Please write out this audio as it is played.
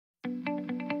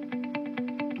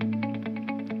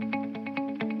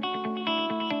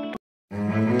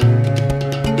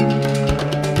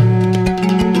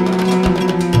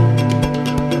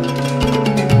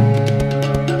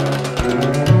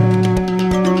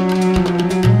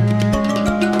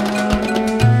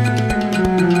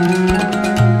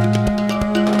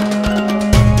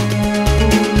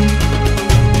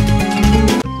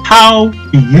How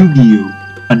to Yugioh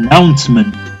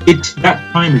Announcement. It's that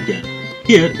time again.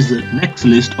 Here is the next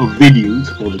list of videos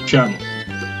for the channel.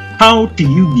 How to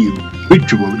Yugioh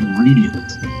Ritual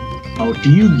Ingredients. How to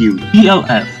Yugioh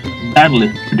ELF Battle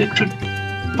Prediction.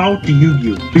 How to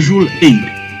Yugioh Visual Aid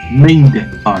Main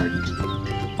Deck Cards.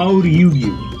 How to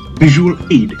Yugioh Visual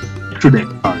Aid Extra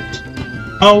Deck Cards.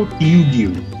 How to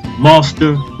Yugioh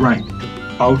Master Rank.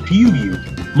 How to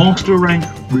Yugioh Master Rank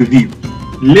Review.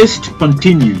 List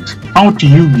continues. How to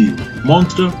Yugioh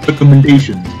Monster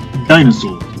Recommendations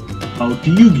Dinosaur. How to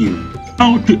Yugioh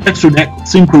How to Extra Deck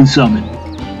Synchro Summon.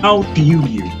 How to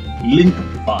Yugioh Link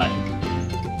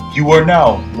 5. You are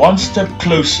now one step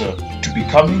closer to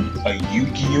becoming a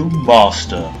Yugioh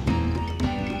Master.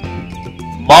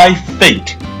 My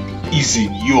fate is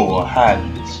in your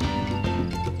hands.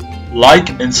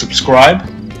 Like and subscribe.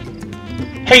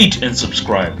 Hate and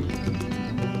subscribe.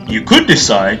 You could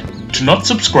decide to not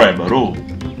subscribe at all.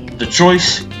 The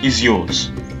choice is yours.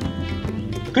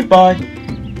 Goodbye.